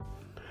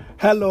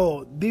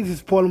Hello, this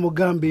is Paul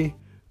Mugambi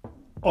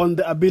on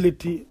the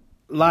Ability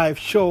Live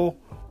show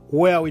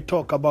where we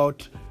talk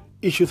about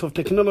issues of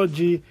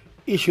technology,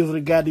 issues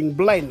regarding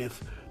blindness.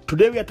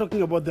 Today we are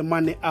talking about the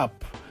Money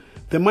App.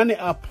 The Money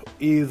App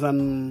is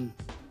an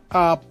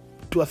app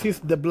to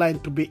assist the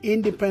blind to be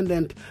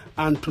independent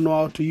and to know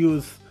how to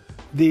use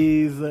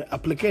this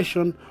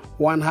application.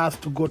 One has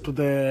to go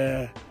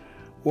to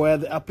where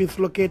the app is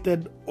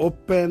located,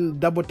 open,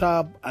 double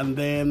tap, and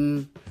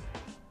then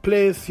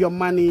place your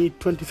money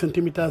 20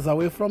 centimeters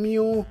away from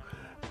you,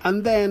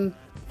 and then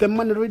the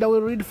money reader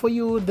will read for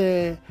you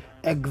the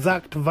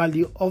exact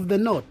value of the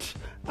note,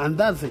 and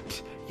that's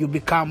it. You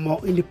become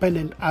more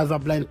independent as a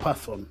blind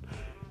person.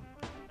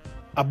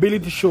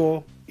 Ability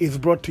Show is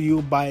brought to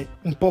you by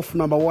Mpofu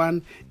number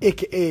 1,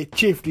 aka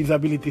Chief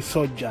Disability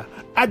Soldier.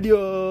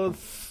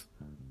 Adios.